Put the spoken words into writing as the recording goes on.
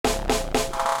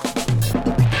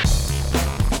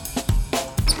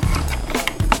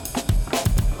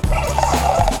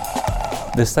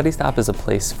The Study Stop is a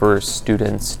place for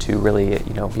students to really,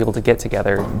 be able to get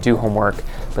together, do homework,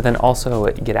 but then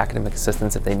also get academic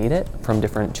assistance if they need it from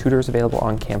different tutors available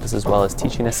on campus, as well as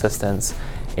teaching assistants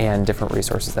and different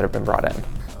resources that have been brought in.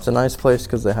 It's a nice place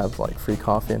because they have like free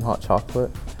coffee and hot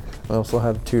chocolate. They also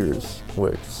have tutors,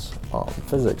 which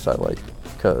physics I like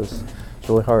because it's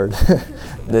really hard.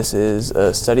 This is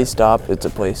a study stop. It's a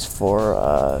place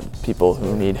for people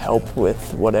who need help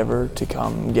with whatever to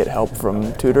come get help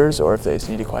from tutors, or if they just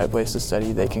need a quiet place to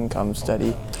study, they can come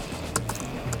study.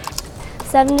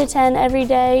 7 to 10 every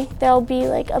day. There'll be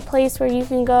like a place where you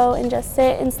can go and just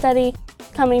sit and study.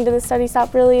 Coming to the study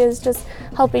stop really is just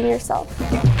helping yourself.